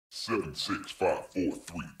7, 6, 5, 4, 3,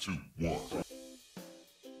 2, 1.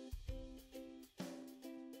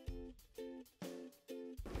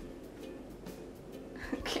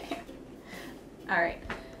 Okay. Alright.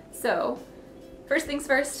 So, first things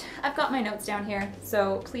first, I've got my notes down here,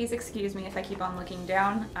 so please excuse me if I keep on looking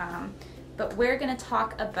down. But we're going to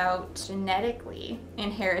talk about genetically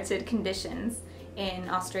inherited conditions in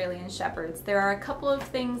Australian Shepherds. There are a couple of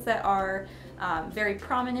things that are very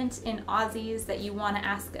prominent in Aussies that you want to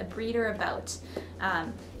ask a breeder about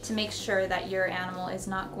to make sure that your animal is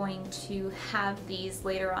not going to have these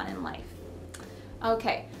later on in life.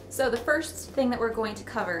 Okay, so the first thing that we're going to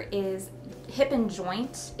cover is hip and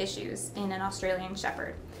joint issues in an Australian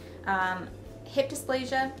Shepherd. Hip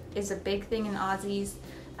dysplasia is a big thing in Aussies.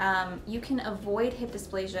 You can avoid hip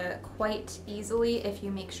dysplasia quite easily if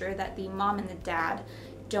you make sure that the mom and the dad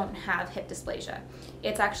don't have hip dysplasia.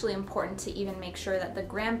 It's actually important to even make sure that the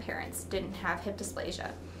grandparents didn't have hip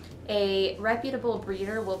dysplasia. A reputable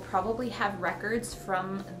breeder will probably have records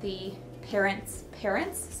from the parents'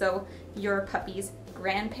 parents, so your puppy's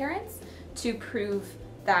grandparents, to prove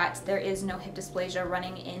that there is no hip dysplasia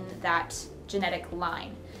running in that genetic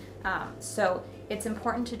line. So it's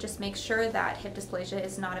important to just make sure that hip dysplasia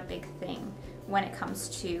is not a big thing when it comes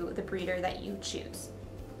to the breeder that you choose.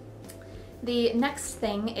 The next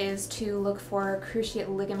thing is to look for cruciate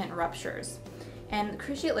ligament ruptures. And the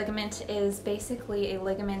cruciate ligament is basically a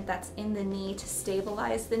ligament that's in the knee to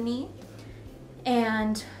stabilize the knee.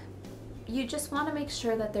 And you just want to make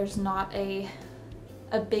sure that there's not a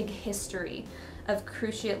big history of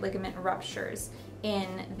cruciate ligament ruptures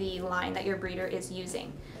in the line that your breeder is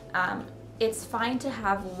using. It's fine to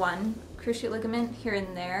have one cruciate ligament here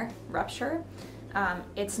and there rupture.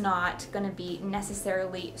 It's not going to be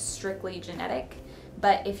necessarily strictly genetic,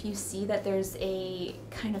 but if you see that there's a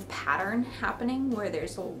kind of pattern happening where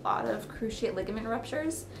there's a lot of cruciate ligament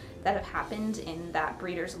ruptures that have happened in that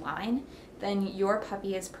breeder's line, then your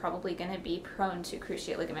puppy is probably going to be prone to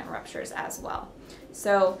cruciate ligament ruptures as well.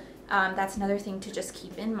 So that's another thing to just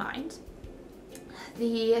keep in mind.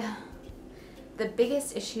 The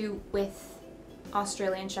biggest issue with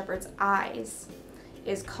Australian Shepherd's eyes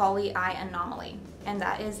is collie eye anomaly, and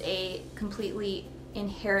that is a completely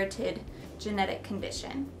inherited genetic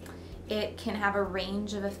condition. It can have a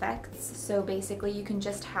range of effects, so basically you can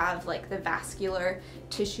just have like the vascular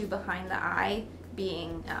tissue behind the eye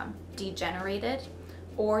being degenerated,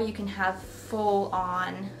 or you can have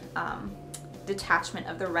full-on detachment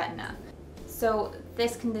of the retina. So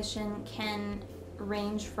this condition can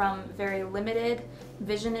range from very limited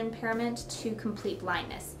vision impairment to complete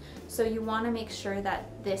blindness. So you want to make sure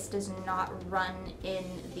that this does not run in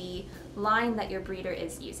the line that your breeder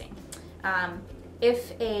is using.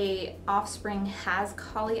 If a offspring has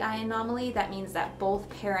collie eye anomaly, that means that both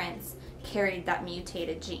parents carried that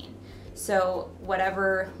mutated gene. So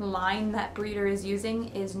whatever line that breeder is using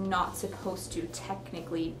is not supposed to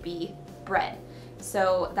technically be bred.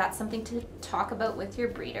 So that's something to talk about with your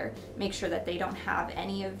breeder. Make sure that they don't have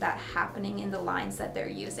any of that happening in the lines that they're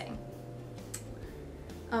using.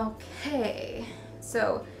 Okay,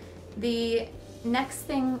 so the next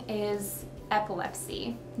thing is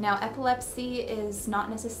epilepsy. Now, epilepsy is not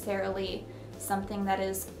necessarily something that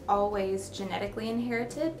is always genetically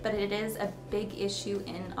inherited, but it is a big issue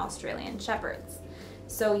in Australian Shepherds.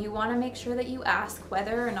 So you want to make sure that you ask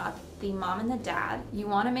whether or not the mom and the dad, you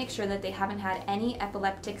want to make sure that they haven't had any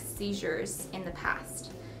epileptic seizures in the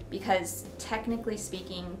past. Because technically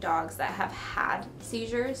speaking, dogs that have had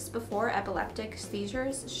seizures before, epileptic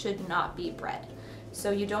seizures, should not be bred.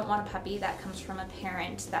 So you don't want a puppy that comes from a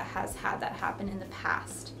parent that has had that happen in the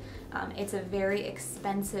past. It's a very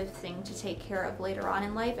expensive thing to take care of later on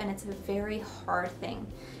in life, and it's a very hard thing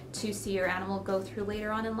to see your animal go through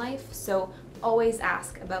later on in life. So always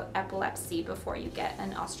ask about epilepsy before you get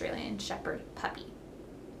an Australian Shepherd puppy.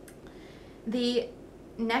 The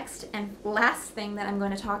next and last thing that I'm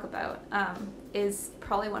going to talk about is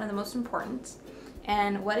probably one of the most important,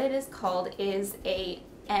 and what it is called is a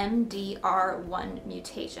MDR1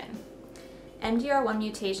 mutation. MDR1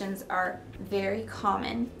 mutations are very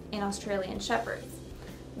common in Australian Shepherds.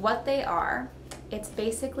 What they are, it's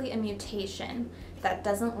basically a mutation that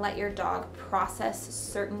doesn't let your dog process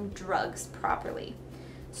certain drugs properly.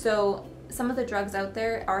 So some of the drugs out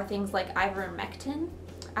there are things like ivermectin.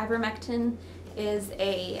 Ivermectin is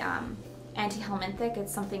a antihelminthic.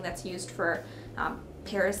 It's something that's used for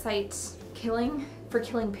parasite killing, for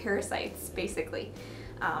killing parasites basically.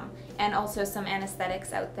 And also some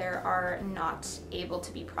anesthetics out there are not able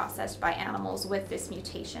to be processed by animals with this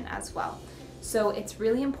mutation as well. So it's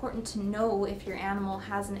really important to know if your animal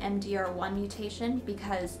has an MDR1 mutation,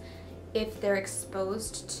 because if they're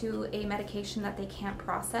exposed to a medication that they can't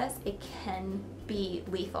process, it can be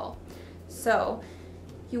lethal. So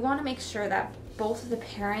you want to make sure that both of the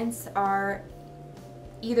parents are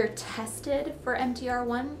either tested for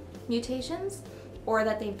MDR1 mutations or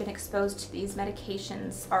that they've been exposed to these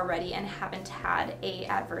medications already and haven't had an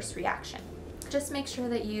adverse reaction. Just make sure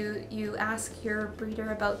that you ask your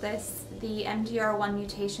breeder about this. The MDR1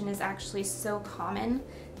 mutation is actually so common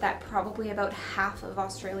that probably about half of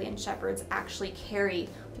Australian Shepherds actually carry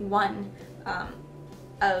one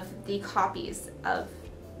of the copies of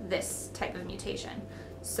this type of mutation.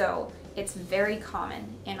 So it's very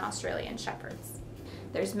common in Australian Shepherds.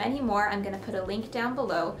 There's many more. I'm going to put a link down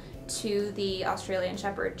below to the Australian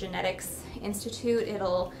Shepherd Genetics Institute.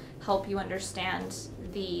 It'll help you understand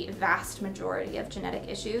the vast majority of genetic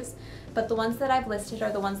issues, but the ones that I've listed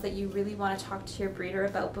are the ones that you really want to talk to your breeder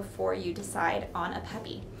about before you decide on a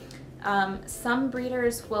puppy. Some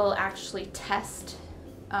breeders will actually test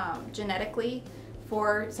genetically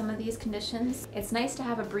for some of these conditions. It's nice to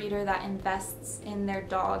have a breeder that invests in their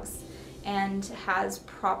dogs and has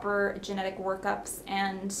proper genetic workups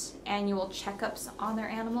and annual checkups on their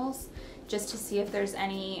animals, just to see if there's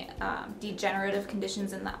any degenerative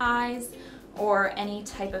conditions in the eyes or any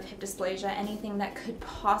type of hip dysplasia, anything that could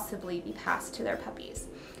possibly be passed to their puppies.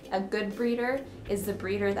 A good breeder is the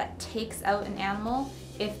breeder that takes out an animal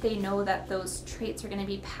if they know that those traits are going to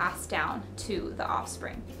be passed down to the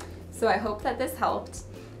offspring. So I hope that this helped.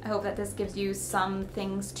 I hope that this gives you some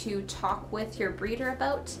things to talk with your breeder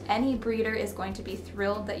about. Any breeder is going to be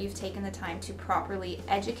thrilled that you've taken the time to properly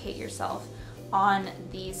educate yourself on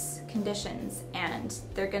these conditions, and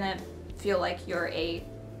they're gonna feel like you're a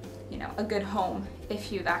good home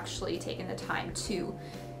if you've actually taken the time to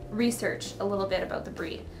research a little bit about the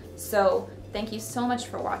breed. So thank you so much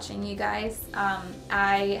for watching, you guys.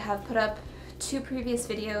 I have put up 2 previous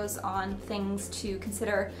videos on things to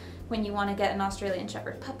consider when you want to get an Australian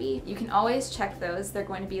Shepherd puppy. You can always check those. They're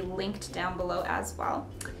going to be linked down below as well.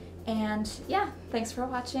 And yeah, thanks for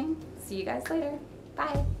watching. See you guys later.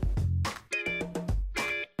 Bye.